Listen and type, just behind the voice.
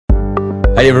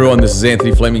Hey everyone, this is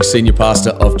Anthony Fleming, Senior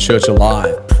Pastor of Church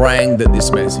Alive, praying that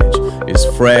this message is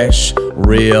fresh,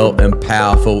 real, and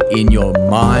powerful in your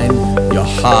mind, your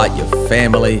heart, your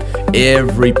family,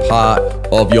 every part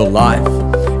of your life.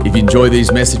 If you enjoy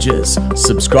these messages,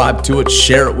 subscribe to it,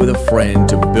 share it with a friend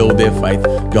to build their faith.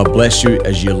 God bless you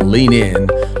as you lean in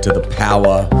to the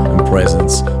power and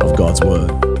presence of God's Word.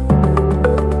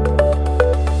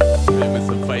 With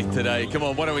some faith today. Come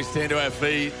on, why don't we stand to our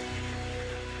feet?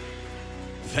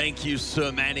 Thank you,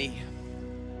 Sir Manny.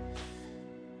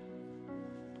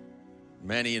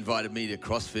 Manny invited me to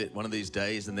CrossFit one of these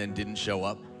days and then didn't show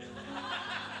up.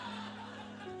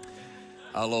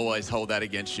 I'll always hold that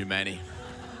against you, Manny.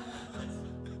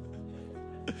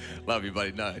 Love you,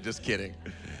 buddy. No, just kidding.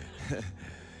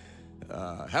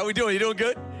 How are we doing? You doing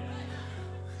good?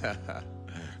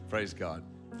 Praise God.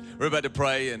 We're about to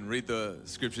pray and read the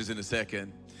scriptures in a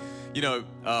second. You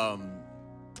know,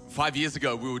 5 years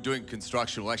ago, we were doing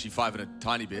construction, well, actually 5 and a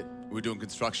tiny bit. We were doing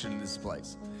construction in this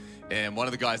place. And one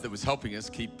of the guys that was helping us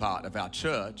keep part of our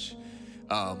church,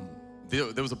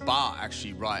 there was a bar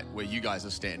actually right where you guys are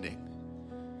standing.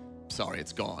 Sorry,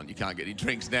 it's gone. You can't get any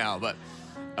drinks now, but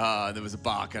there was a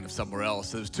bar kind of somewhere else.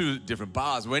 So there was 2 different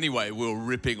bars. Well, anyway, we were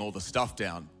ripping all the stuff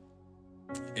down.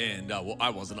 And well, I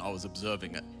wasn't. I was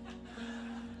observing it.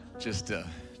 Just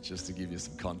to give you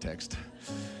some context.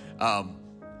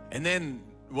 And then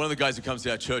one of the guys who comes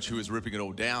to our church who was ripping it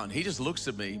all down, he just looks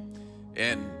at me,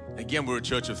 and again, we're a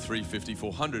church of 350,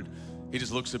 400. He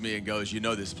just looks at me and goes, "You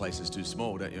know this place is too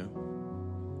small, don't you?"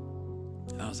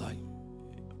 And I was like,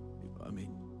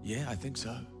 yeah, I think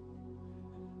so.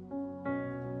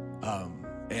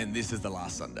 And this is the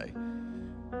last Sunday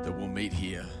that we'll meet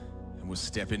here and we'll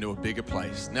step into a bigger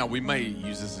place. Now, we may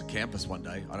use this as a campus one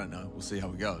day. I don't know. We'll see how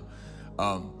we go.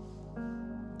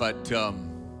 But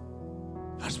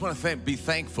I just want to be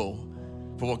thankful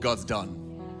for what God's done.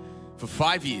 For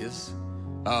 5 years,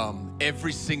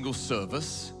 every single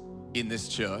service in this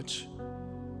church,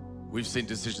 we've seen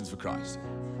Decisions for Christ.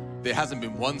 There hasn't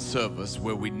been one service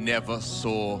where we never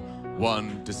saw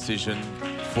one decision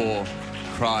for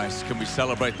Christ. Can we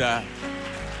celebrate that?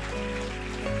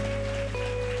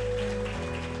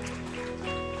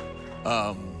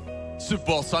 Super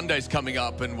Bowl Sunday's coming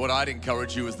up, and what I'd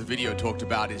encourage you, as the video talked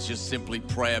about, is just simply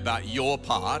pray about your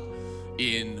part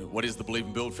in what is the Believe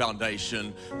and Build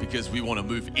Foundation, because we want to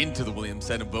move into the Williams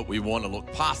Center, but we want to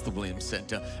look past the Williams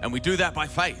Center, and we do that by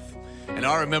faith. And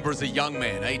I remember as a young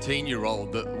man,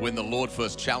 18-year-old, that when the Lord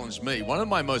first challenged me, one of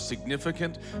my most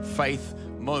significant faith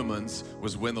moments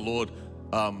was when the Lord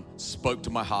spoke to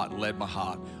my heart and led my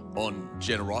heart on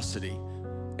generosity.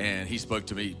 And he spoke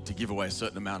to me to give away a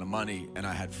certain amount of money, and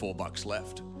I had $4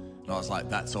 left. And I was like,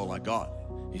 that's all I got.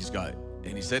 He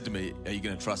said to me, "Are you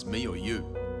going to trust me or you?"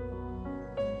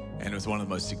 And it was one of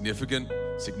the most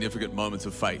significant moments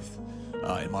of faith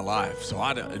in my life. So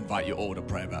I'd invite you all to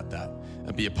pray about that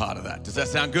and be a part of that. Does that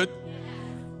sound good?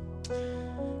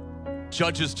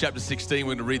 Judges chapter 16,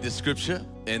 we're going to read this scripture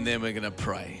and then we're going to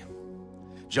pray.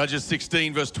 Judges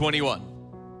 16 verse 21.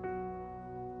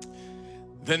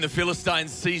 Then the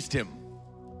Philistines seized him,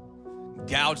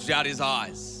 gouged out his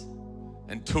eyes,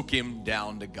 and took him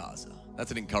down to Gaza. That's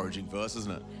an encouraging verse,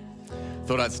 isn't it?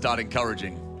 Thought I'd start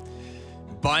encouraging.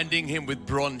 Binding him with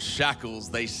bronze shackles,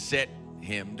 they set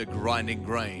him to grinding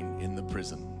grain in the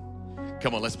prison.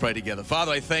 Come on, let's pray together.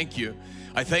 Father, I thank you.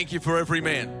 I thank you for every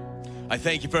man. I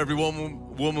thank you for every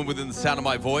woman within the sound of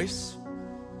my voice.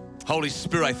 Holy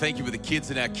Spirit, I thank you for the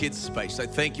kids in our kids space. I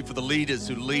thank you for the leaders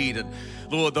who lead, and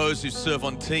Lord, those who serve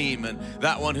on team, and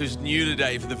that one who's new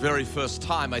today for the very first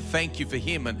time. I thank you for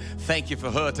him and thank you for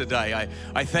her today.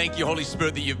 I thank you, Holy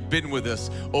Spirit, that you've been with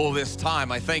us all this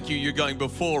time. I thank you, you're going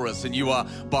before us and you are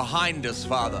behind us,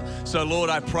 Father. So Lord,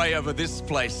 I pray over this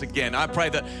place again. I pray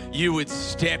that you would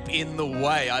step in the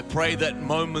way. I pray that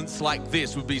moments like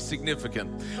this would be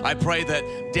significant. I pray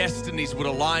that destinies would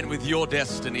align with your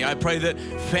destiny. I pray that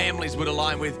families would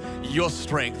align with your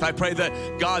strength. I pray that,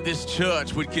 God, this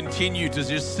church would continue to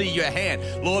just see your hand.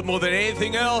 Lord, more than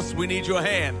anything else, we need your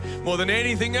hand. More than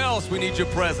anything else, we need your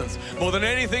presence. More than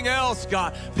anything else,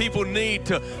 God, people need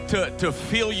to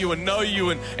feel you and know you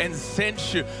and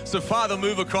sense you. So, Father,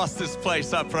 move across this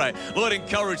place, I pray. Lord,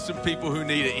 encourage some people who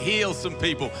need it. Heal some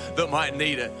people that might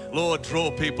need it. Lord, draw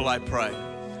people, I pray.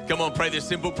 Come on, pray this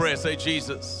simple prayer. Say,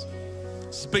 Jesus,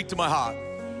 speak to my heart.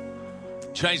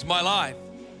 Change my life.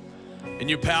 In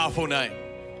your powerful name.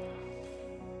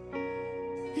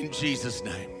 In Jesus'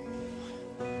 name.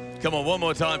 Come on, one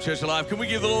more time, Church Alive. Can we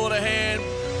give the Lord a hand?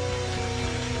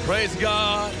 Praise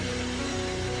God.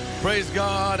 Praise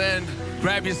God, and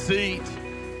grab your seat.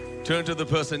 Turn to the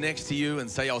person next to you and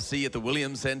say, I'll see you at the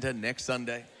Williams Center next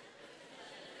Sunday.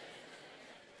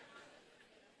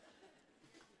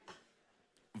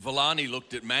 Villani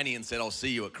looked at Manny and said, I'll see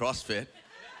you at CrossFit.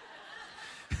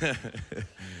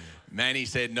 Manny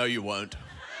said, no, you won't.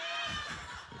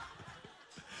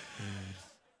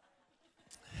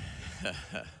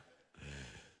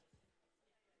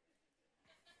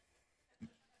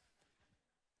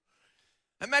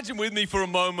 Imagine with me for a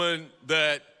moment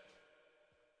that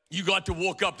you got to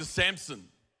walk up to Samson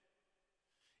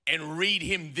and read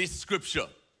him this scripture.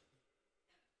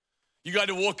 You got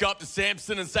to walk up to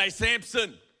Samson and say,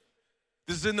 Samson,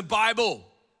 this is in the Bible.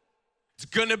 It's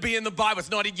going to be in the Bible. It's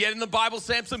not yet in the Bible,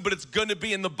 Samson, but it's going to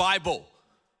be in the Bible.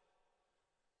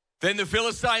 Then the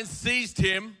Philistines seized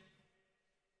him,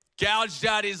 gouged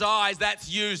out his eyes.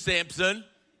 That's you, Samson.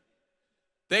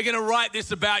 They're going to write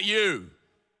this about you.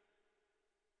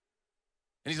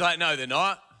 And he's like, no, they're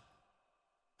not.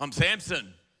 I'm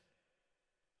Samson.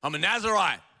 I'm a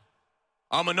Nazarite.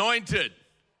 I'm anointed.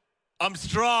 I'm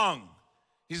strong.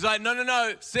 He's like, no, no,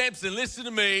 no, Samson, listen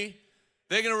to me.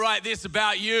 They're going to write this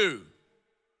about you.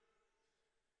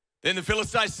 Then the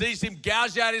Philistines seized him,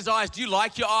 gouged out his eyes. Do you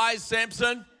like your eyes,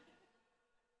 Samson?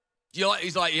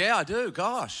 He's like, yeah, I do.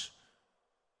 Gosh,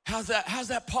 how's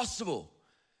that possible?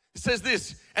 It says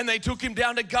this, and they took him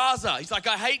down to Gaza. He's like,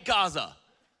 I hate Gaza.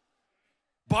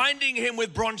 Binding him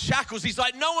with bronze shackles. He's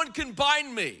like, no one can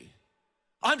bind me.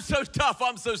 I'm so tough,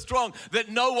 I'm so strong that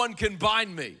no one can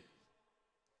bind me.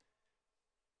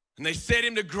 And they set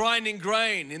him to grinding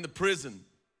grain in the prison.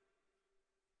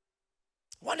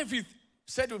 I wonder if he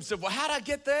said to himself, well, how'd I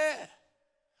get there?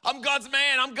 I'm God's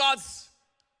man, I'm God's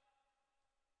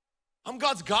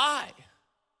guy.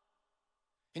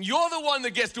 And you're the one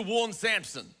that gets to warn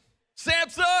Samson.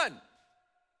 Samson,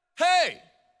 hey,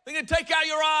 they're gonna take out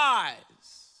your eyes.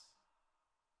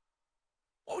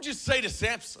 What would you say to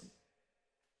Samson?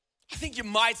 I think you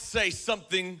might say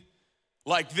something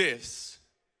like this.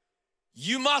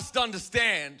 You must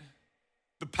understand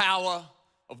the power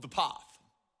of the path.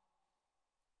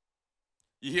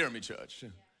 You hearing me, church?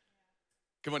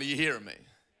 Come on, are you hearing me?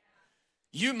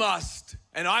 You must,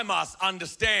 and I must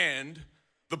understand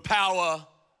the power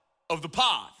of the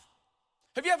path.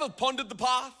 Have you ever pondered the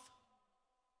path?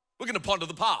 We're gonna ponder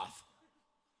the path.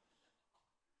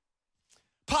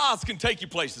 Paths can take you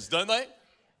places, don't they?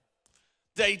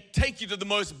 They take you to the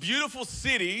most beautiful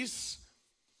cities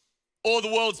or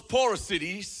the world's poorest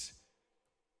cities.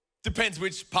 Depends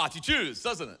which path you choose,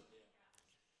 doesn't it?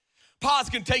 Paths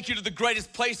can take you to the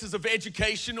greatest places of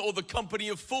education or the company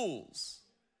of fools.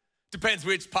 Depends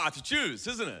which path you choose,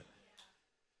 isn't it?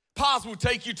 Paths will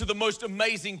take you to the most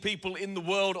amazing people in the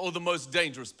world or the most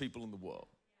dangerous people in the world.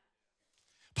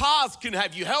 Paths can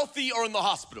have you healthy or in the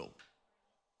hospital.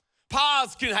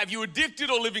 Paths can have you addicted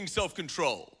or living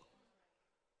self-control.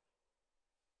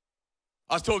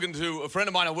 I was talking to a friend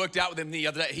of mine. I worked out with him the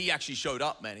other day. He actually showed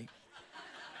up, Manny.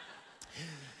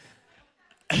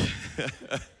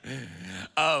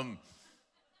 I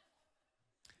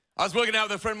was working out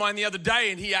with a friend of mine the other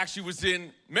day, and he actually was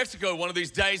in Mexico one of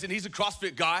these days, and he's a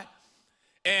CrossFit guy.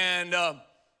 And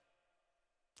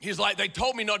he's like, they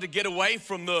told me not to get away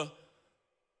from the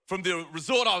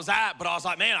resort I was at, but I was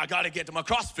like, man, I got to get to my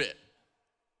CrossFit.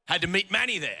 Had to meet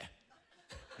Manny there.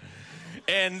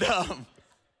 And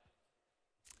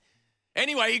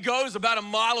anyway, he goes about a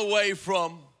mile away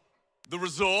from the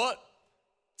resort.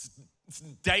 It's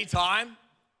daytime.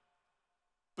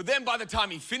 But then by the time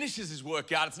he finishes his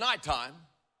workout, it's nighttime.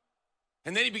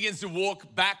 And then he begins to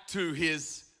walk back to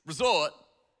his resort.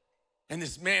 And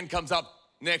this man comes up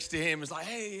next to him. Is like,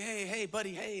 hey,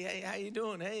 buddy, hey, how you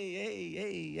doing?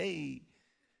 Hey.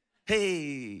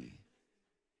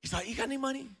 He's like, you got any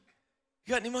money?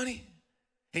 You got any money?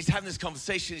 And he's having this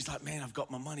conversation. He's like, man, I've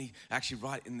got my money actually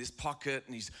right in this pocket.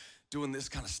 And he's doing this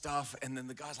kind of stuff. And then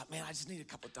the guy's like, man, I just need a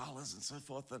couple of dollars and so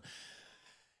forth.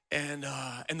 And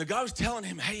the guy was telling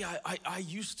him, hey, I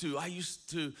used to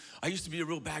be a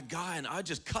real bad guy, and I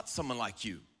just cut someone like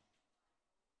you.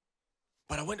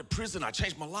 But I went to prison. I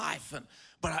changed my life,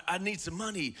 but I need some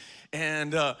money.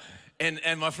 And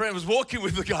my friend was walking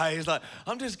with the guy. He's like,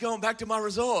 I'm just going back to my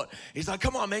resort. He's like,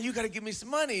 come on, man, you got to give me some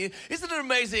money. Isn't it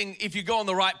amazing if you go on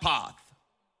the right path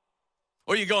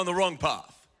or you go on the wrong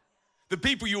path? The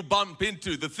people you'll bump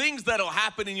into, the things that'll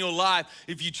happen in your life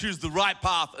if you choose the right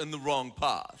path and the wrong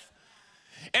path.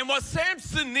 And what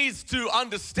Samson needs to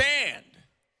understand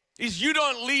is you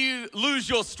don't lose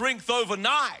your strength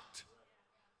overnight.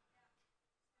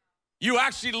 You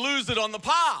actually lose it on the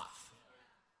path.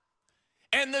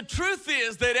 And the truth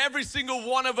is that every single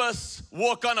one of us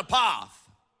walk on a path.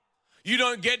 You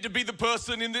don't get to be the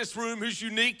person in this room who's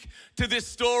unique to this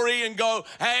story and go,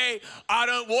 hey, I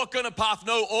don't walk on a path.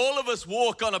 No, all of us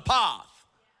walk on a path.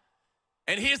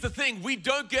 And here's the thing, we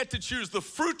don't get to choose the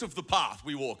fruit of the path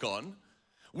we walk on.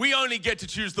 We only get to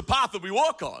choose the path that we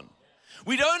walk on.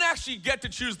 We don't actually get to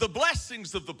choose the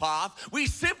blessings of the path. We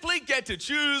simply get to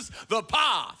choose the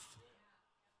path.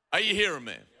 Are you hearing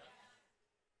me?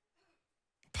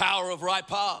 Power of right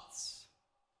paths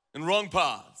and wrong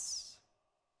paths.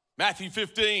 Matthew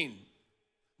 15,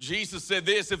 Jesus said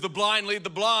this, if the blind lead the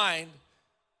blind,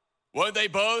 won't they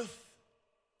both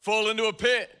fall into a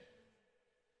pit?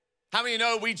 How many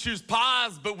know we choose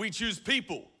paths, but we choose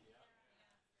people?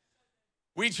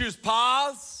 We choose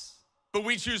paths, but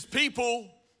we choose people.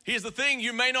 Here's the thing,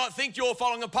 you may not think you're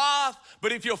following a path,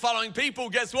 but if you're following people,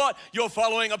 guess what? You're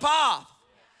following a path.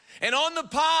 And on the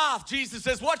path, Jesus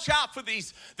says, watch out for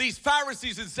these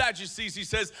Pharisees and Sadducees. He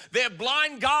says, they're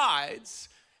blind guides.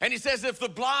 And he says, if the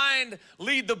blind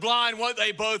lead the blind, won't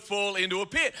they both fall into a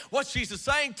pit? What's Jesus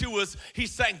saying to us?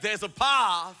 He's saying there's a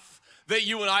path that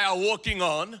you and I are walking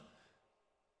on,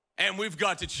 and we've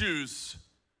got to choose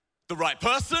the right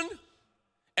person,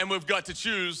 and we've got to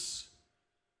choose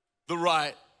the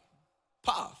right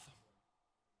path.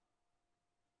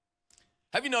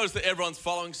 Have you noticed that everyone's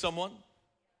following someone?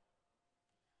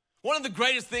 One of the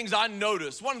greatest things I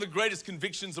noticed, one of the greatest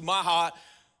convictions of my heart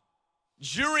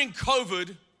during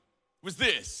COVID was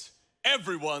this: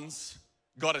 everyone's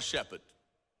got a shepherd.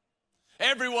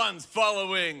 Everyone's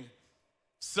following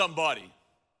somebody.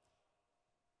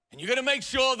 And you're gonna make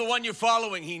sure the one you're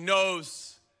following, he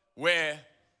knows where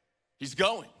he's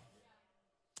going.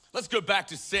 Let's go back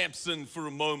to Samson for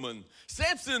a moment.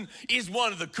 Samson is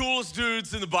one of the coolest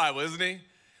dudes in the Bible, isn't he?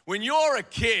 When you're a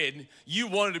kid, you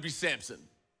wanted to be Samson.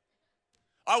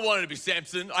 I wanted to be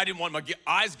Samson. I didn't want my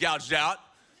eyes gouged out,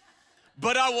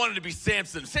 but I wanted to be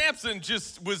Samson. Samson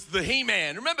just was the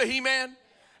He-Man. Remember He-Man?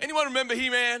 Anyone remember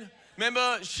He-Man?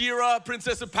 Remember She-Ra,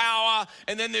 Princess of Power,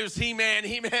 and then there's He-Man.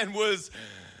 He-Man was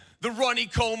the Ronnie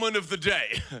Coleman of the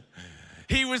day.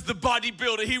 He was the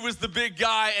bodybuilder, he was the big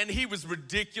guy, and he was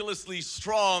ridiculously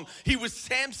strong. He was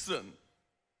Samson.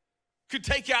 Could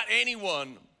take out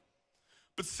anyone.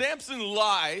 But Samson's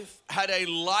life had a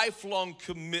lifelong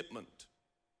commitment.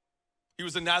 He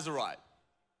was a Nazirite.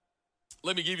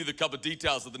 Let me give you the couple of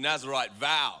details of the Nazirite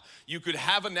vow. You could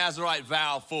have a Nazirite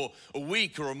vow for a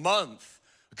week or a month,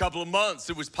 a couple of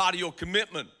months. It was part of your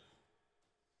commitment.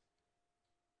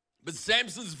 But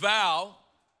Samson's vow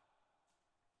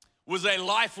was a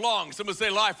lifelong, someone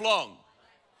say lifelong.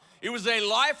 It was a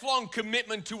lifelong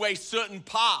commitment to a certain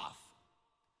path.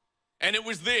 And it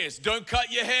was this: don't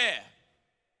cut your hair.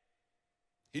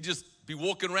 He'd just be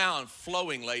walking around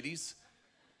flowing, ladies.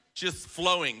 Just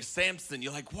flowing. Samson,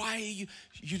 you're like, why are you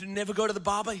never go to the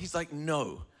barber? He's like,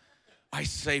 no, I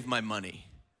save my money.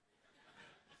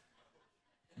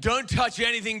 Don't touch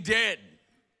anything dead.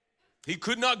 He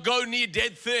could not go near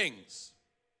dead things.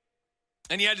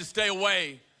 And he had to stay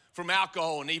away from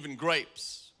alcohol and even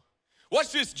grapes.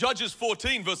 Watch this, Judges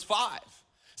 14, verse 5.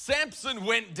 Samson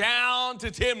went down to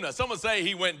Timnah. Someone say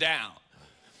he went down.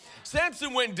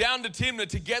 Samson went down to Timnah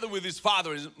together with his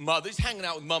father and his mother. He's hanging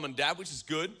out with mom and dad, which is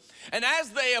good. And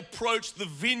as they approached the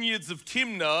vineyards of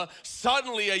Timnah,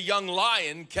 suddenly a young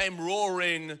lion came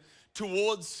roaring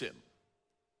towards him.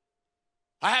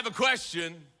 I have a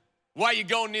question. Why are you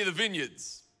going near the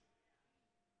vineyards?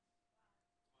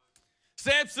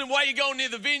 Samson, why are you going near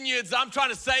the vineyards? I'm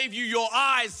trying to save you your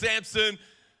eyes, Samson.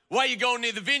 Why are you going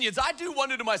near the vineyards? I do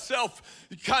wonder to myself,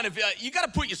 you got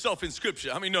to put yourself in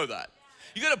scripture. How many know that?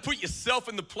 You got to put yourself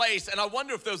in the place. And I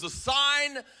wonder if there was a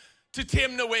sign to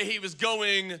Timnah where he was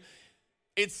going.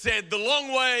 It said the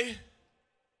long way,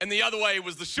 and the other way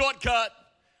was the shortcut.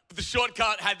 But the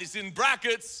shortcut had this in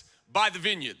brackets, by the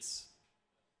vineyards.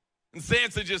 And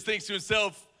Samson just thinks to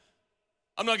himself,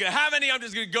 I'm not going to have any, I'm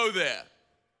just going to go there.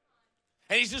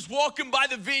 And he's just walking by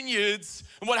the vineyards,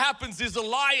 and what happens is a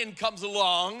lion comes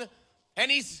along, and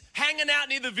he's hanging out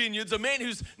near the vineyards, a man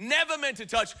who's never meant to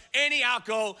touch any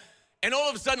alcohol, and all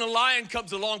of a sudden a lion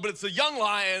comes along, but it's a young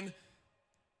lion,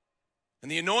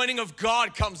 and the anointing of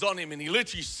God comes on him, and he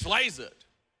literally slays it.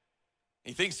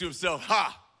 He thinks to himself,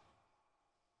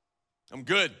 I'm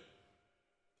good.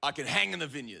 I can hang in the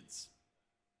vineyards,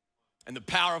 and the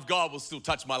power of God will still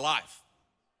touch my life.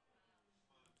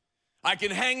 I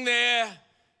can hang there.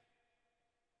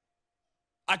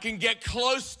 I can get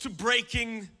close to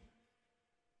breaking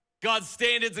God's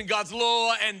standards and God's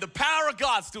law, and the power of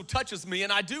God still touches me.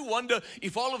 And I do wonder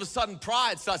if all of a sudden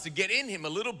pride starts to get in him a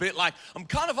little bit, like I'm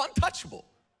kind of untouchable.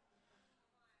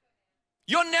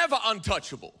 You're never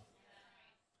untouchable.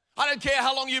 I don't care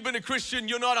how long you've been a Christian,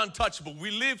 you're not untouchable.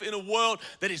 We live in a world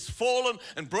that is fallen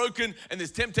and broken, and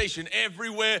there's temptation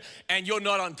everywhere, and you're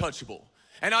not untouchable.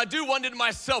 And I do wonder to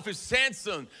myself if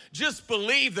Samson just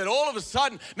believed that all of a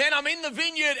sudden, man, I'm in the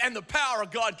vineyard and the power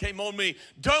of God came on me.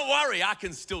 Don't worry, I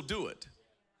can still do it.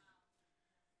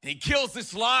 And he kills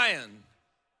this lion.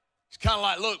 He's kind of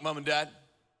like, look, mom and dad,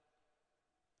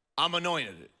 I'm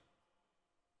anointed.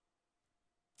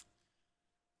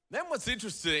 Then what's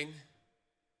interesting,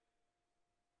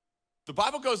 the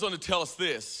Bible goes on to tell us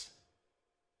this.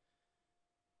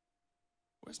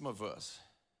 Where's my verse?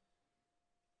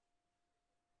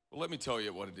 Well, let me tell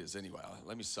you what it is anyway.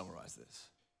 Let me summarize this.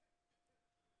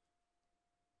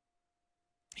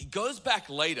 He goes back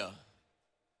later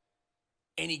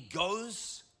and he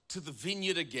goes to the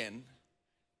vineyard again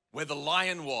where the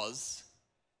lion was,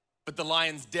 but the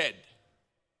lion's dead.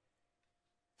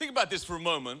 Think about this for a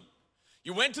moment.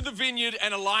 You went to the vineyard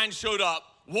and a lion showed up.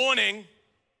 Warning,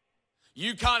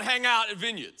 you can't hang out at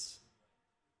vineyards.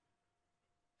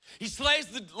 He slays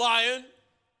the lion,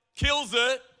 kills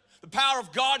it. The power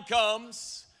of God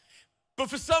comes, but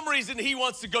for some reason he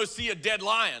wants to go see a dead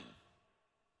lion.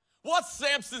 What's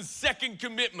Samson's second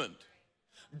commitment?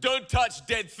 Don't touch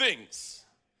dead things.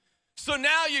 So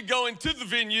now you're going to the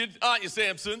vineyard, aren't you,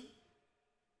 Samson?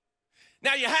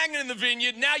 Now you're hanging in the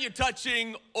vineyard, now you're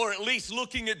touching or at least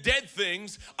looking at dead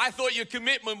things. I thought your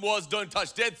commitment was don't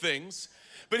touch dead things.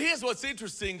 But here's what's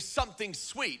interesting, something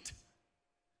sweet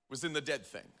was in the dead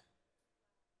thing.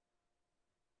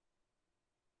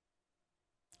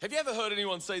 Have you ever heard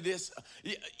anyone say this?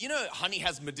 You know honey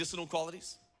has medicinal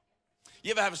qualities?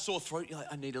 You ever have a sore throat? You're like,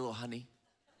 I need a little honey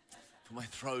for my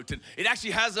throat. And it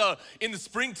actually has in the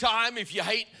springtime, if you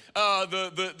hate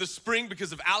the spring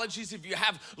because of allergies, if you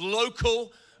have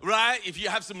local, right? If you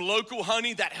have some local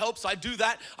honey, that helps. I do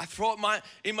that. I throw it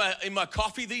in my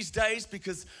coffee these days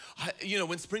because,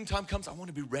 when springtime comes, I want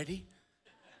to be ready.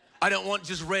 I don't want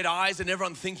just red eyes and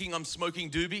everyone thinking I'm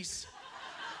smoking doobies.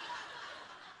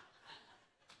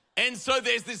 And so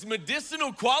there's this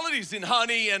medicinal qualities in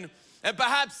honey, and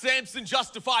perhaps Samson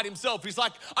justified himself. He's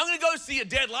like, I'm gonna go see a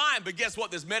dead lion, but guess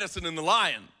what? There's medicine in the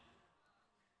lion.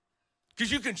 Because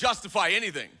you can justify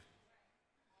anything.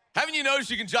 Haven't you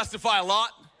noticed you can justify a lot?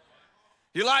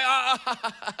 You're like,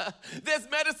 there's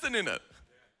medicine in it.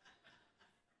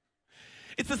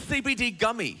 It's a CBD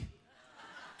gummy.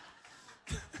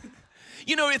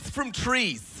 It's from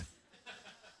trees.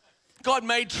 God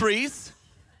made trees.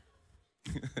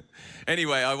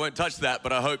 Anyway, I won't touch that,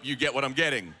 but I hope you get what I'm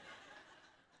getting.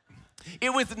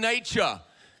 It was nature.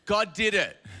 God did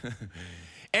it.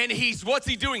 And what's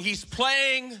he doing? He's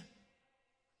playing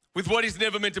with what he's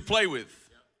never meant to play with.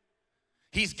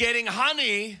 He's getting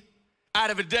honey out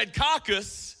of a dead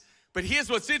carcass, but here's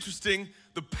what's interesting.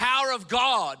 The power of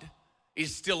God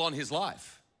is still on his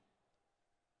life.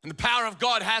 And the power of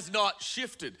God has not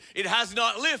shifted. It has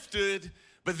not lifted.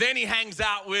 But then he hangs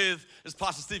out with, as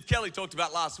Pastor Steve Kelly talked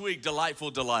about last week,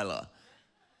 delightful Delilah.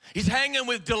 He's hanging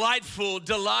with delightful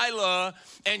Delilah,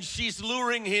 and she's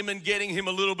luring him and getting him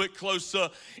a little bit closer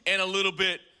and a little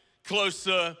bit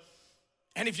closer.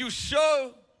 And if you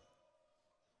show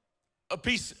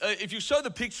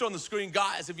the picture on the screen,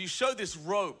 guys, if you show this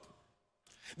rope,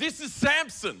 this is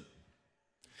Samson.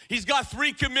 He's got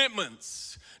 3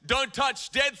 commitments. Don't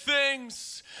touch dead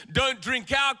things. Don't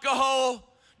drink alcohol.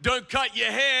 Don't cut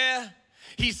your hair.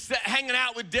 He's hanging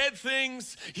out with dead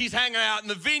things. He's hanging out in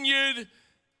the vineyard.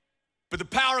 But the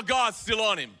power of God's still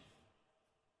on him.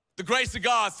 The grace of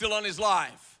God's still on his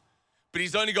life. But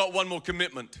he's only got one more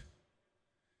commitment.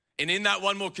 And in that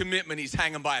one more commitment, he's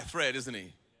hanging by a thread, isn't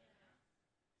he?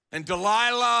 And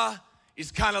Delilah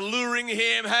is kind of luring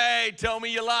him. Hey, tell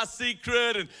me your last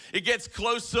secret. And it gets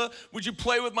closer. Would you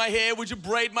play with my hair? Would you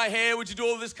braid my hair? Would you do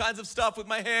all this kinds of stuff with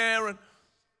my hair? And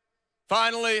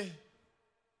finally,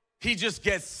 he just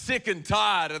gets sick and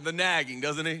tired of the nagging,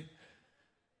 doesn't he?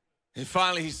 And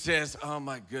finally he says, oh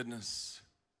my goodness.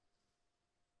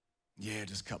 Yeah,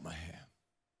 just cut my hair.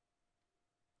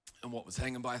 And what was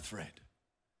hanging by a thread,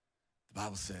 the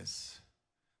Bible says,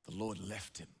 the Lord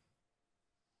left him.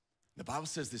 The Bible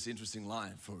says this interesting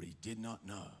line, for he did not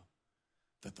know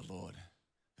that the Lord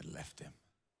had left him.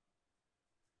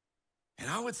 And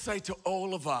I would say to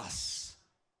all of us,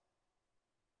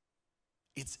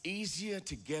 it's easier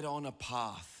to get on a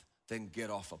path than get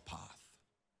off a path.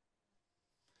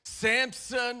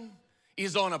 Samson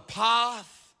is on a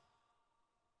path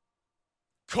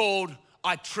called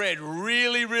I tread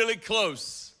really, really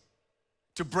close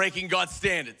to breaking God's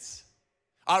standards.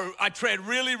 I tread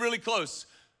really, really close.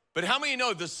 But how many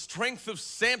know the strength of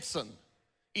Samson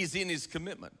is in his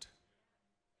commitment?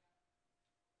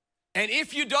 And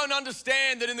if you don't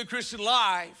understand that in the Christian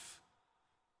life,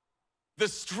 the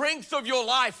strength of your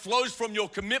life flows from your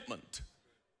commitment.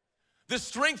 The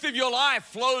strength of your life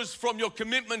flows from your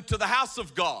commitment to the house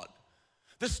of God.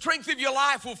 The strength of your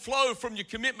life will flow from your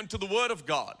commitment to the Word of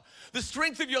God. The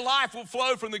strength of your life will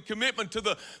flow from the commitment to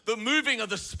the moving of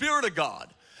the Spirit of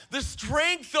God. The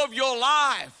strength of your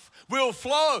life will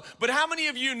flow. But how many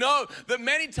of you know that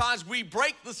many times we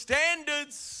break the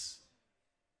standards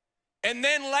and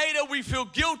then later we feel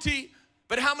guilty,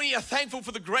 but how many are thankful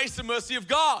for the grace and mercy of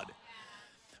God?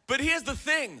 But here's the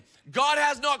thing, God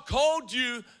has not called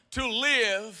you to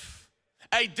live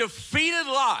a defeated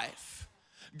life.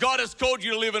 God has called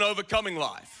you to live an overcoming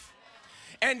life.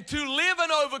 And to live an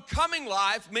overcoming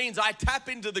life means I tap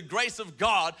into the grace of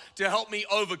God to help me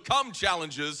overcome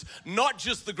challenges, not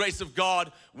just the grace of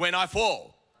God when I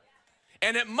fall.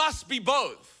 And it must be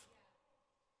both.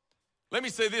 Let me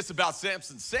say this about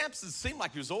Samson. Samson seemed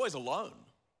like he was always alone.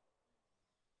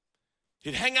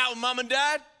 He'd hang out with mom and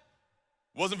dad.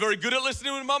 Wasn't very good at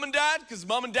listening to mom and dad because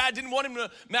mom and dad didn't want him to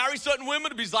marry certain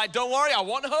women. He's like, don't worry, I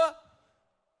want her.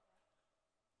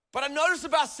 But I noticed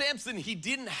about Samson, he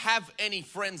didn't have any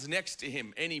friends next to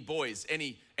him, any boys,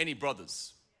 any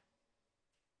brothers.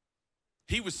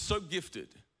 He was so gifted.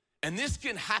 And this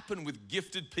can happen with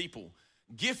gifted people.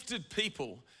 Gifted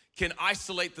people can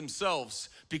isolate themselves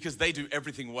because they do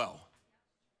everything well.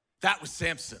 That was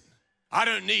Samson. I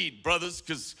don't need brothers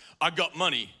because I got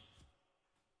money.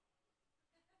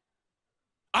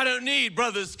 I don't need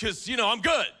brothers because, I'm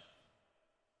good.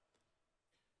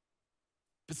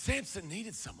 But Samson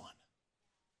needed someone.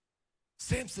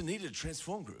 Samson needed a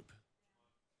transform group.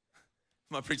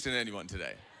 Am I preaching to anyone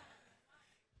today?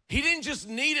 He didn't just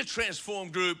need a transform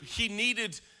group, he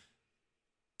needed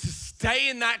to stay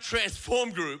in that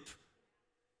transform group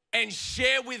and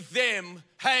share with them,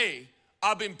 hey,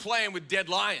 I've been playing with dead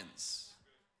lions.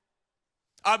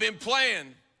 I've been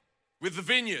playing with the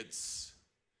vineyards.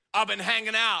 I've been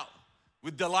hanging out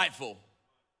with Delightful.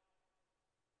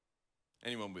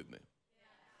 Anyone with me?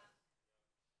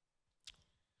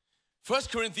 1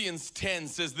 Corinthians 10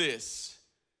 says this,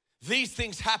 these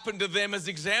things happened to them as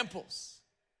examples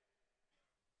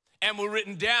and were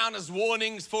written down as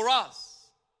warnings for us,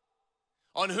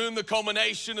 on whom the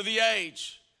culmination of the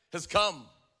age has come.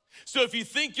 So if you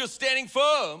think you're standing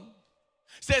firm,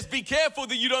 it says be careful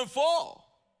that you don't fall.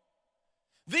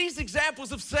 These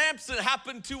examples of Samson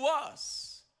happened to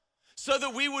us so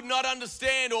that we would not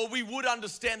understand, or we would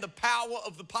understand the power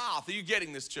of the path. Are you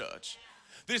getting this, church?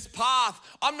 This path,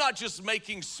 I'm not just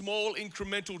making small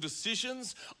incremental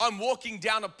decisions. I'm walking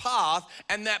down a path,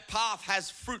 and that path has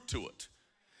fruit to it.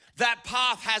 That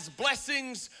path has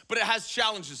blessings, but it has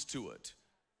challenges to it.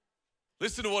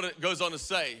 Listen to what it goes on to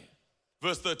say.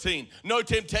 Verse 13, no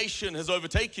temptation has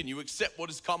overtaken you except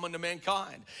what is common to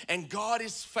mankind. And God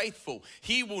is faithful.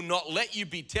 He will not let you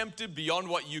be tempted beyond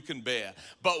what you can bear.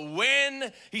 But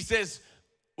when, he says,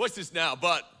 what's this now?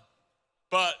 But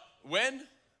when?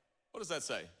 What does that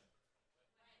say?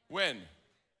 When?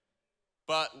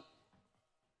 But,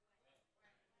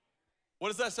 what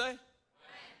does that say?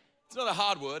 It's not a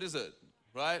hard word, is it?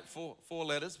 Right? Four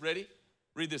letters. Ready?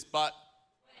 Read this. But.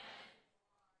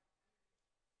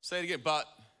 Say it again. But.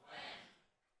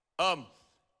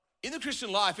 In the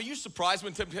Christian life, are you surprised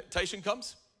when temptation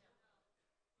comes?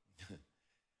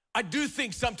 I do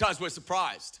think sometimes we're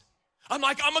surprised. I'm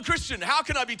like, I'm a Christian. How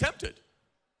can I be tempted?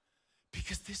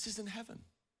 Because this isn't heaven.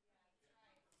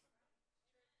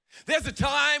 There's a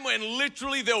time when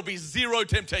literally there will be zero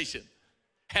temptation.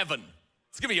 Heaven.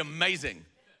 It's gonna be amazing.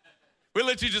 We're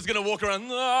literally just gonna walk around,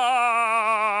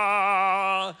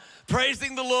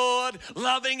 praising the Lord,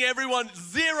 loving everyone,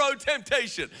 zero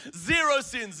temptation, zero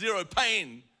sin, zero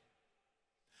pain.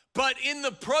 But in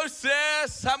the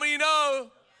process, how many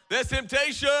know there's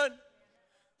temptation?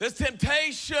 There's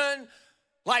temptation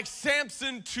like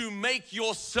Samson to make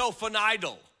yourself an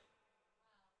idol.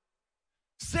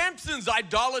 Samson's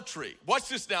idolatry. Watch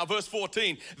this now, verse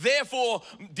 14. Therefore,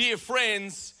 dear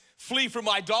friends, flee from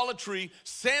idolatry.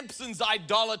 Samson's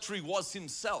idolatry was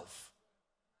himself.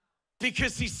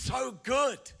 Because he's so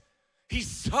good. He's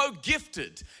so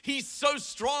gifted. He's so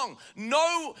strong.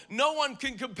 No one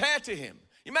can compare to him.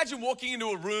 Imagine walking into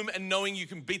a room and knowing you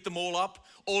can beat them all up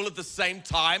all at the same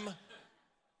time.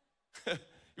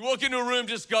 You walk into a room,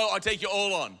 just go, I'll take you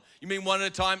all on. You mean one at a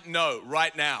time? No,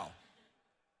 right now.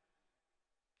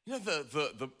 You know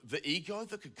the ego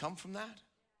that could come from that?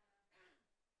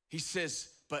 He says,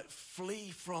 but flee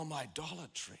from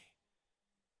idolatry.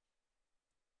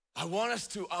 I want us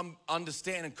to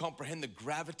understand and comprehend the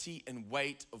gravity and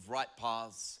weight of right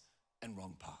paths and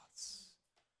wrong paths.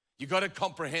 You got to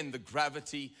comprehend the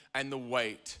gravity and the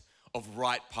weight of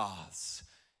right paths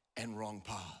and wrong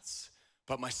paths.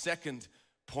 But my second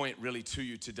point really to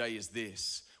you today is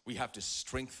this. We have to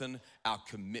strengthen our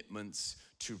commitments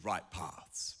to right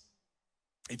paths.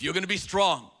 If you're going to be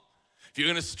strong, if you're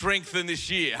going to strengthen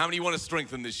this year, how many want to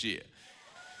strengthen this year?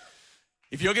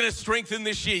 If you're going to strengthen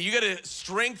this year, you got to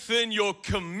strengthen your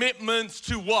commitments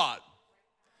to what?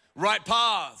 Right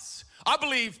paths. I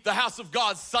believe the house of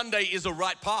God Sunday is a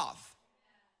right path.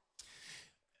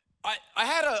 I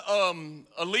had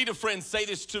a leader friend say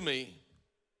this to me,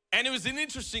 and it was an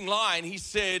interesting line. He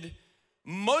said,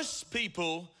 most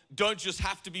people don't just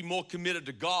have to be more committed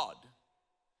to God.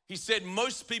 He said,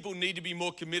 most people need to be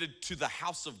more committed to the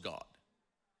house of God.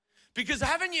 Because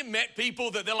haven't you met people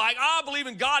that they're like, I believe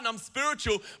in God and I'm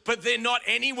spiritual, but they're not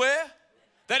anywhere?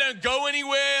 They don't go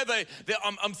anywhere.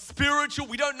 I'm spiritual.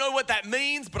 We don't know what that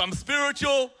means, but I'm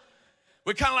spiritual.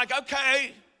 We're kind of like,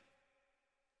 okay,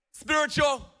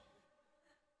 spiritual.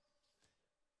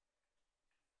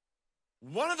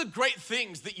 One of the great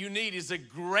things that you need is a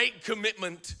great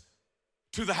commitment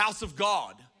to the house of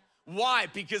God. Why?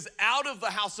 Because out of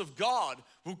the house of God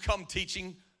will come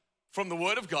teaching from the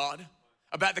Word of God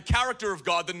about the character of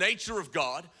God, the nature of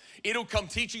God. It'll come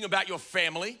teaching about your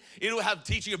family. It'll have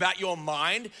teaching about your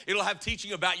mind. It'll have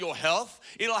teaching about your health.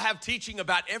 It'll have teaching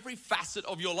about every facet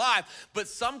of your life. But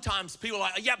sometimes people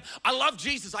are like, yep, I love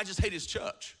Jesus, I just hate his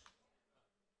church.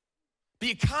 But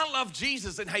you can't love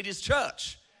Jesus and hate his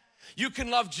church. You can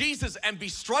love Jesus and be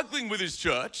struggling with his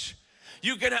church.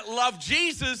 You can love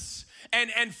Jesus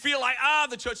and feel like,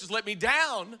 the church has let me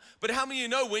down. But how many of you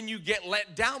know when you get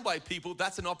let down by people,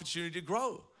 that's an opportunity to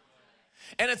grow.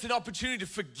 And it's an opportunity to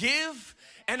forgive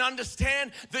and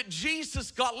understand that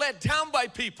Jesus got let down by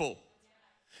people.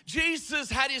 Jesus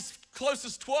had his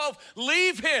closest 12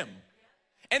 leave him,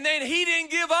 and then he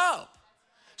didn't give up.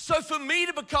 So for me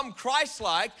to become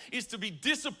Christ-like is to be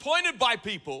disappointed by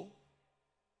people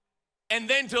and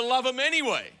then to love them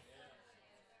anyway.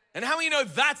 And how many know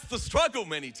that's the struggle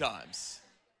many times?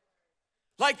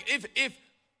 Like if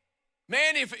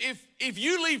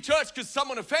you leave church because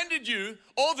someone offended you,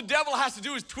 all the devil has to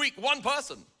do is tweak one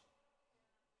person.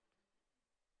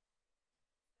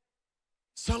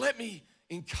 So let me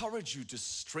encourage you to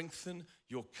strengthen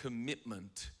your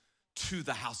commitment to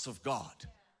the house of God.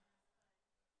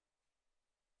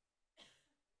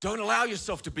 Don't allow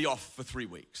yourself to be off for 3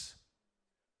 weeks.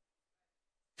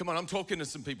 Come on, I'm talking to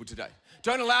some people today.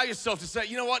 Don't allow yourself to say,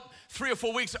 you know what, 3 or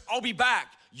 4 weeks, I'll be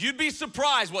back. You'd be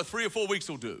surprised what 3 or 4 weeks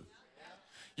will do.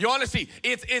 You honestly,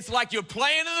 it's like you're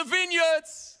playing in the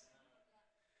vineyards.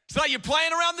 It's like you're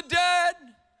playing around the dead.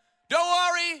 Don't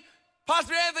worry,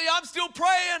 Pastor Anthony, I'm still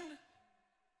praying.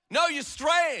 No, you're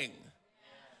straying.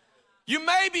 You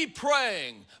may be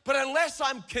praying, but unless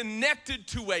I'm connected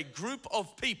to a group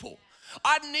of people,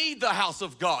 I need the house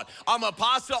of God. I'm a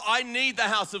pastor, I need the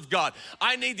house of God.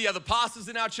 I need the other pastors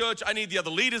in our church. I need the other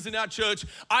leaders in our church.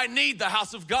 I need the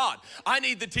house of God. I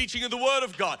need the teaching of the Word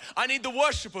of God. I need the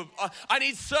worship of, I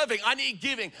need serving. I need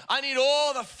giving. I need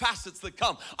all the facets that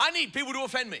come. I need people to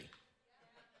offend me.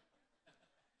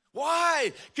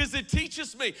 Why? Because it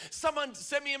teaches me. Someone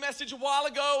sent me a message a while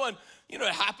ago, and it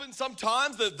happens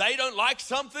sometimes that they don't like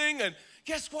something, and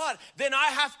guess what? Then I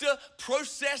have to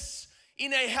process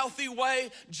in a healthy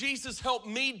way. Jesus helped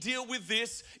me deal with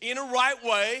this in a right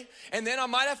way, and then I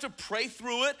might have to pray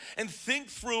through it and think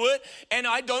through it, and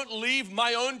I don't leave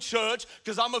my own church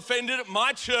because I'm offended at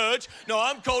my church. No,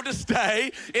 I'm called to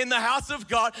stay in the house of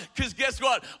God, because guess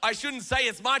what? I shouldn't say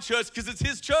it's my church because it's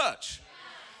his church.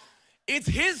 It's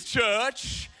his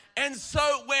church, and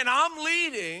so when I'm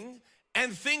leading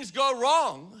and things go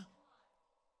wrong,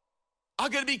 I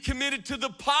got to be committed to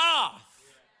the path.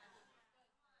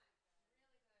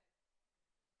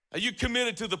 Are you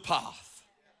committed to the path?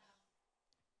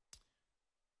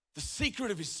 The secret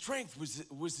of his strength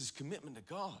was his commitment to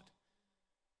God.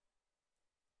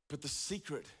 But the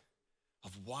secret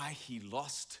of why he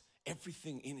lost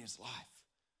everything in his life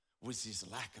was his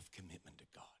lack of commitment to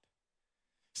God.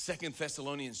 2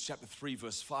 Thessalonians chapter 3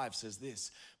 verse 5 says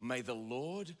this, may the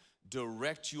Lord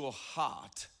direct your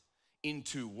heart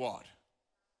into what?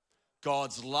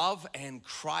 God's love and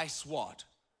Christ's what?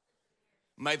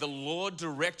 May the Lord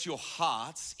direct your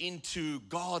hearts into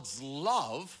God's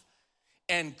love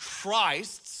and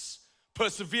Christ's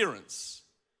perseverance.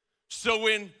 So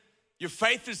when your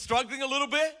faith is struggling a little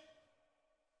bit,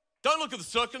 don't look at the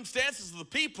circumstances of the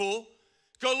people,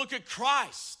 go look at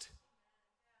Christ.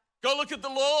 Go look at the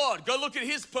Lord. Go look at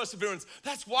his perseverance.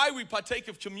 That's why we partake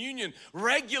of communion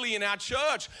regularly in our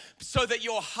church, so that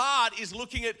your heart is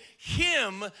looking at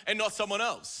him and not someone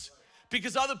else.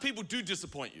 Because other people do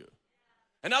disappoint you.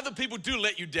 And other people do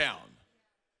let you down.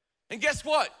 And guess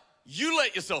what? You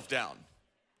let yourself down.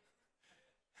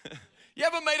 You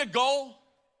ever made a goal?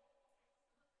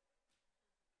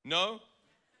 No?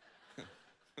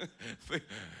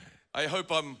 I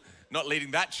hope I'm not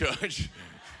leading that church.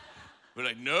 But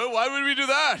like, no, why would we do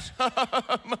that?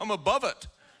 I'm above it.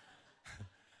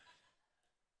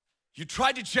 You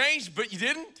tried to change, but you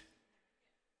didn't.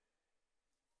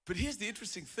 But here's the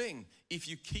interesting thing. If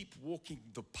you keep walking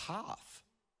the path,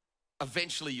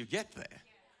 eventually you get there.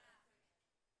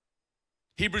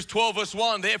 Hebrews 12 verse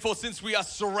 1, therefore since we are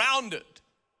surrounded,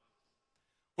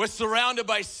 we're surrounded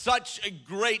by such a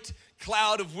great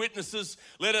cloud of witnesses,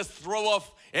 let us throw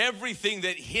off everything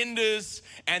that hinders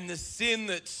and the sin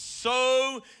that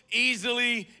so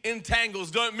easily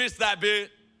entangles. Don't miss that bit.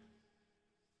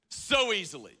 So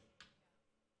easily.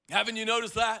 Haven't you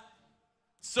noticed that?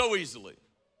 So easily.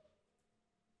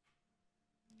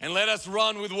 And let us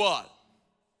run with what?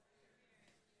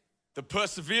 The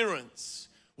perseverance.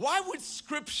 Why would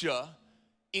Scripture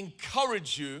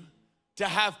encourage you to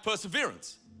have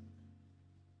perseverance?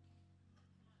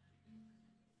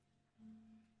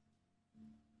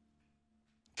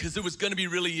 Because it was going to be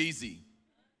really easy.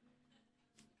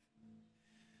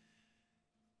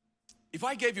 If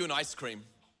I gave you an ice cream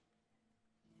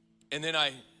and then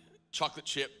chocolate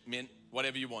chip, mint,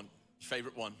 whatever you want, your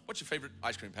favorite one. What's your favorite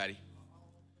ice cream, Patty?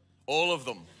 All of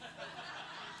them.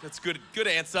 That's good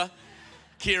answer.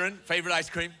 Kieran, favorite ice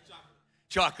cream?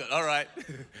 Chocolate, all right.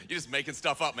 You're just making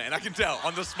stuff up, man. I can tell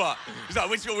on the spot. He's like,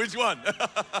 which one?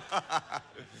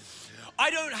 I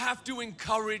don't have to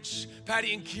encourage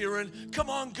Patty and Kieran. Come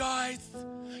on, guys.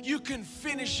 You can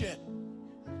finish it.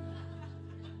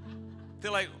 They're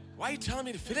like, why are you telling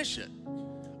me to finish it?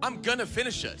 I'm gonna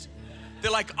finish it. They're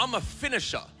like, I'm a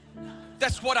finisher.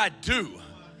 That's what I do.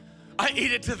 I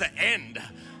eat it to the end.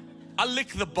 I lick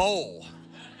the bowl.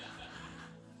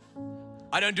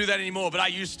 I don't do that anymore, but I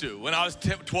used to. When I was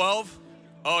 12,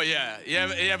 oh yeah. You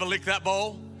ever lick that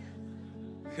bowl?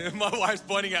 My wife's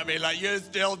pointing at me like, you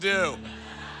still do.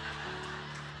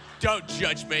 Don't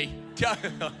judge me.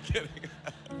 I'm kidding.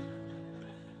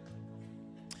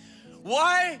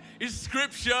 Why is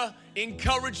Scripture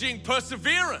encouraging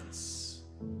perseverance?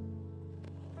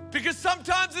 Because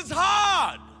sometimes it's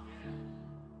hard.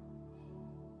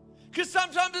 Because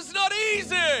sometimes it's not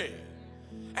easy.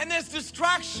 And there's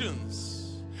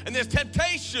distractions. And there's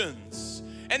temptations.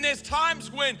 And there's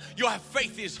times when your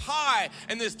faith is high.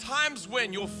 And there's times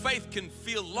when your faith can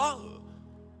feel low.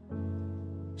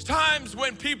 There's times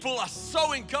when people are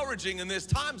so encouraging. And there's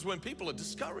times when people are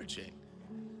discouraging.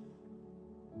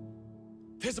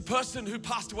 There's a person who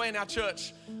passed away in our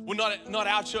church. Well, not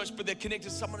our church, but they're connected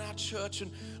to someone in our church.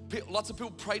 And lots of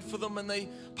people prayed for them and they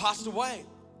passed away.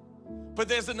 But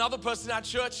there's another person in our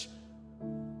church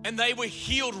and they were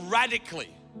healed radically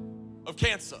of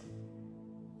cancer.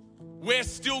 We're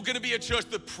still going to be a church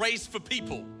that prays for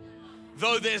people,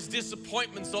 though there's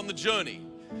disappointments on the journey.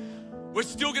 We're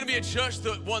still going to be a church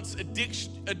that wants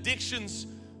addictions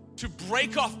to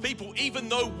break off people, even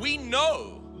though we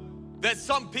know that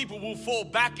some people will fall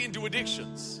back into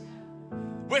addictions.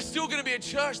 We're still going to be a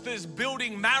church that is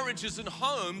building marriages and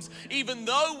homes, even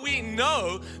though we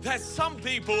know that some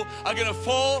people are going to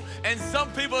fall and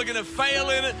some people are going to fail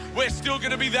in it. We're still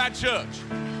going to be that church.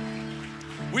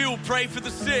 We will pray for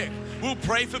the sick. We'll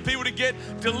pray for people to get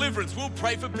deliverance. We'll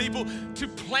pray for people to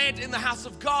plant in the house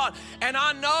of God. And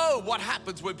I know what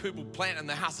happens when people plant in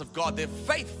the house of God. Their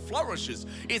faith flourishes.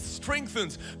 It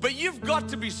strengthens. But you've got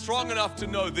to be strong enough to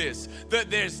know this, that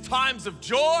there's times of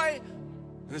joy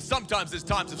and sometimes there's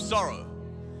times of sorrow.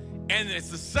 And it's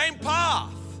the same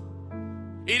path.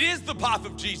 It is the path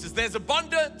of Jesus. There's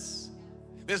abundance,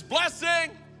 there's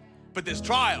blessing, but there's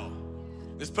trial,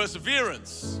 there's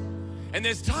perseverance. And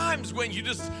there's times when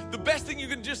the best thing you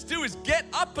can just do is get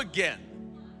up again.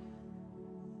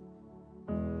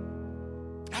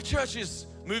 Our church is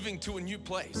moving to a new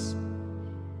place.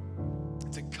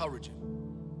 It's encouraging.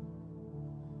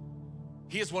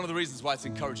 Here's one of the reasons why it's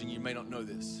encouraging. You may not know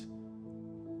this.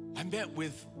 I met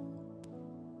with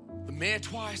the mayor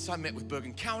twice. I met with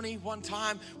Bergen County one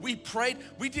time. We prayed.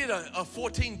 We did a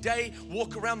 14-day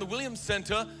walk around the Williams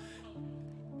Center.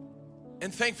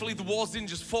 And thankfully the walls didn't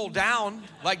just fall down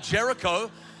like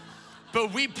Jericho.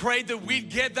 But we prayed that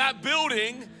we'd get that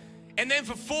building. And then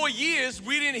for 4 years,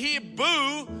 we didn't hear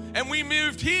boo. And we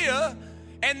moved here.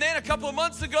 And then a couple of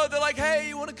months ago, they're like, hey,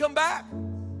 you want to come back?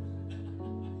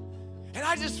 And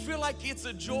I just feel like it's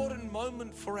a Jordan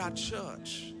moment for our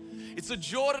church. It's a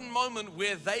Jordan moment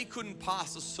where they couldn't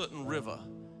pass a certain river,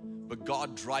 but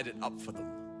God dried it up for them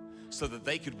so that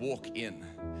they could walk in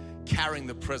carrying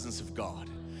the presence of God.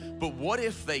 But what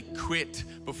if they quit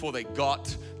before they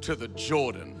got to the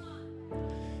Jordan?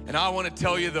 And I want to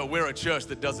tell you that we're a church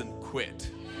that doesn't quit.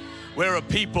 We're a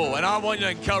people, and I want to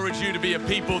encourage you to be a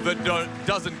people that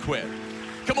doesn't quit.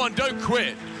 Come on, don't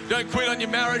quit. Don't quit on your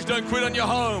marriage. Don't quit on your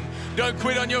home. Don't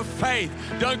quit on your faith.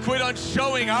 Don't quit on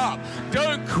showing up.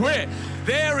 Don't quit.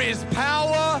 There is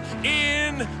power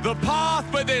in the path,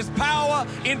 but there's power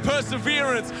in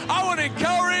perseverance. I want to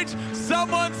encourage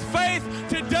someone's faith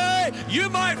today. You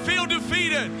might feel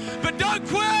defeated, but don't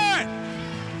quit.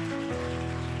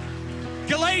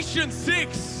 Galatians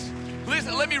 6.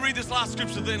 Listen, let me read this last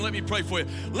scripture, then let me pray for you.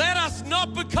 Let us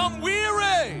not become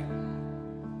weary.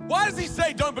 Why does he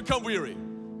say don't become weary?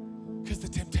 Because the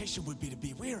temptation would be to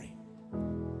be weary.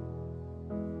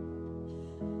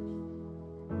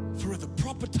 For at the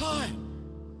proper time,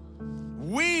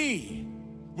 we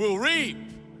will reap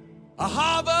a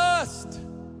harvest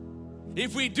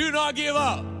if we do not give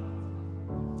up.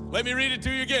 Let me read it to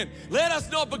you again. Let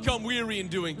us not become weary in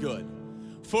doing good,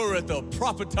 for at the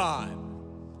proper time,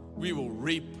 we will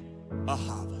reap a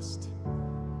harvest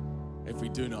if we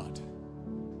do not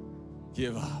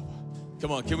give up.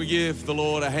 Come on, can we give the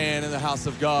Lord a hand in the house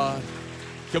of God?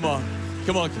 Come on,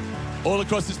 come on. All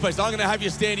across this place, I'm going to have you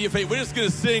stand to your feet. We're just going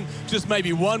to sing just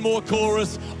maybe one more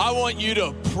chorus. I want you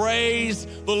to praise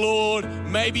the Lord.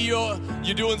 Maybe you're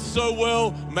doing so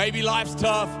well. Maybe life's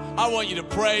tough. I want you to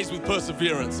praise with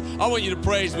perseverance. I want you to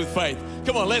praise with faith.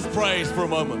 Come on, let's praise for a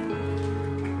moment.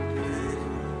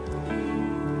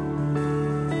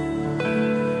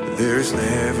 There's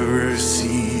never a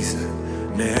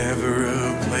season, never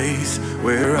a place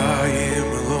where I am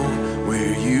alone,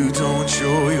 where you don't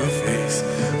show your face.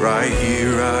 Right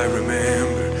here I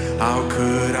remember, how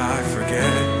could I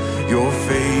forget your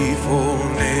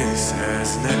faithfulness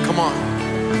has never, come on.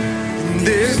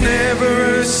 There's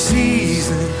never a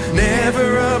season,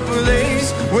 never a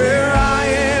place where I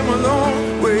am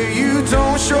alone, where you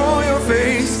don't show your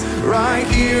face. Right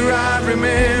here I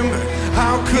remember,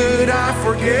 how could I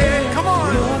forget? Come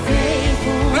on,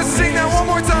 let's sing that one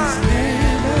more time.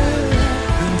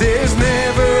 There's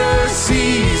never a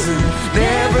season,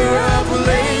 never a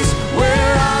place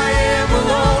where I am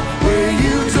alone, where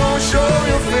you don't show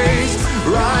your face.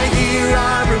 Right here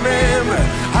I remember,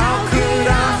 how could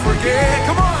I forget?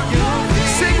 Come on,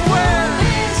 sing where,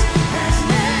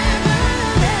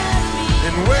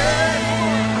 and where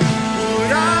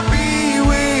would I be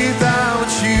without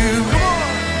you? Come on.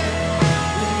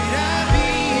 Would I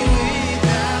be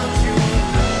without you?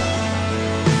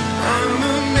 I'm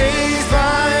amazed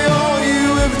by all you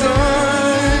have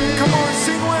done. Come on,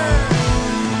 sing where.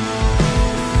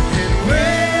 And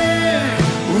where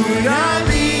would I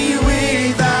be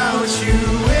without you?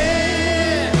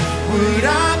 Where would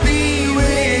I be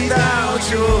without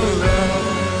your love?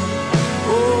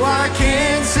 Oh, I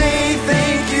can't say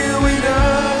thank you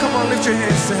enough. Come on, lift your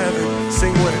hands to heaven.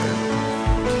 Sing where.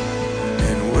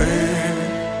 And where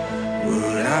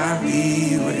would I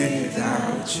be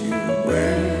without you?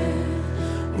 Where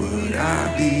would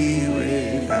I be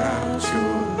without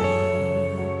your love?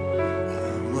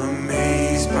 I'm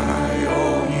amazed by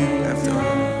all you have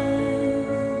done.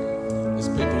 There's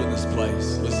people in this place.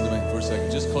 Listen to me for a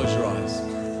second. Just close your eyes.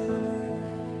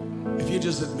 If you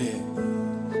just admit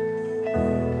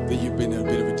that you've been in a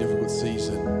bit of a difficult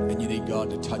season and you need God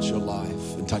to touch your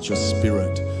life and touch your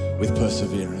spirit with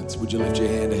perseverance, would you lift your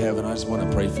hand to heaven? I just want to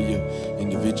pray for you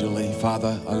individually.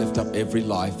 Father, I lift up every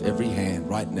life, every hand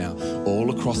right now, all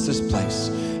across this place.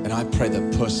 And I pray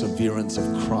that perseverance of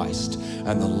Christ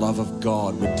and the love of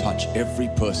God would touch every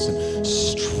person.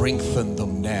 Strengthen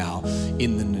them now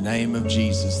in the name of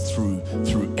Jesus through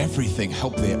everything.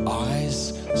 Help their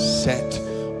eyes set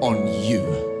on you.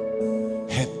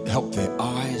 Help their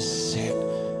eyes set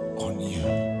on you.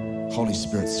 Holy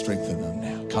Spirit, strengthen them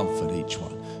now. Comfort each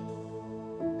one.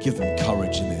 Give them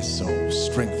courage in their soul.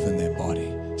 Strengthen their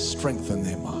body. Strengthen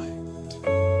their mind.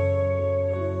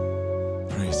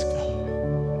 Praise God.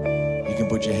 You can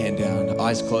put your hand down,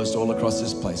 eyes closed all across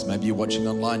this place. Maybe you're watching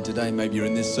online today. Maybe you're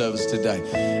in this service today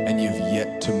and you've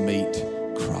yet to meet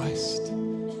Christ.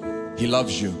 He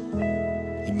loves you.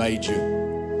 He made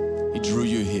you. He drew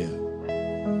you here.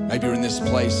 Maybe you're in this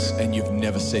place and you've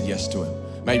never said yes to him.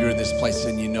 Maybe you're in this place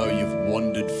and you know you've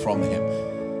wandered from him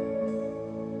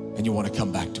and you want to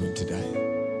come back to him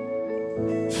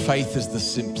today. Faith is the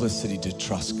simplicity to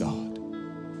trust God.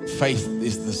 Faith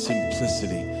is the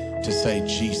simplicity to say,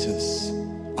 Jesus,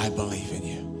 I believe in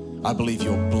you. I believe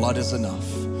your blood is enough.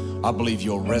 I believe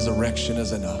your resurrection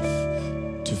is enough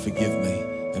to forgive me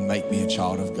and make me a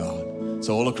child of God.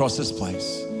 So all across this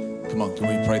place, come on, can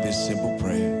we pray this simple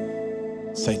prayer?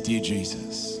 Say, dear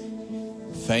Jesus,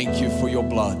 Thank you for your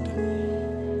blood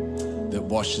that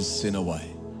washes sin away.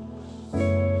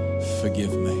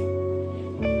 Forgive me.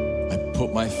 I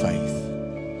put my faith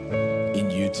in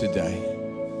you today.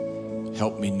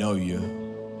 Help me know you.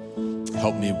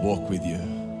 Help me walk with you.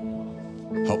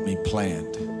 Help me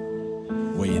plant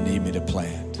where you need me to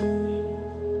plant.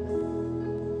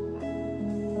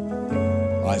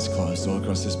 Eyes closed all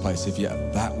across this place. If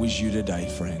that was you today,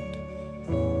 friend,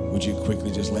 would you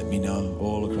quickly just let me know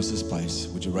all across this place?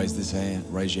 Would you raise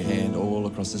your hand all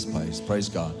across this place? Praise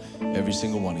God. Every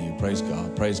single one of you. Praise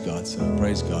God. Praise God, sir.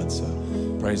 Praise God, sir.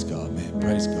 Praise God, man.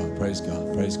 Praise God. Praise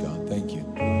God. Praise God. Thank you.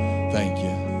 Thank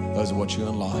you. Those who are watching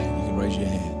online, you can raise your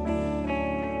hand.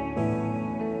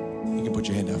 You can put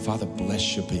your hand down. Father,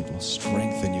 bless your people.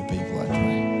 Strengthen your people, I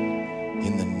pray.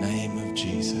 In the name of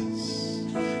Jesus.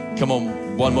 Come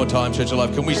on, one more time, Church of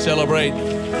Life. Can we celebrate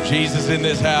Jesus in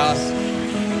this house?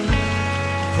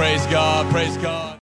 Praise God, praise God.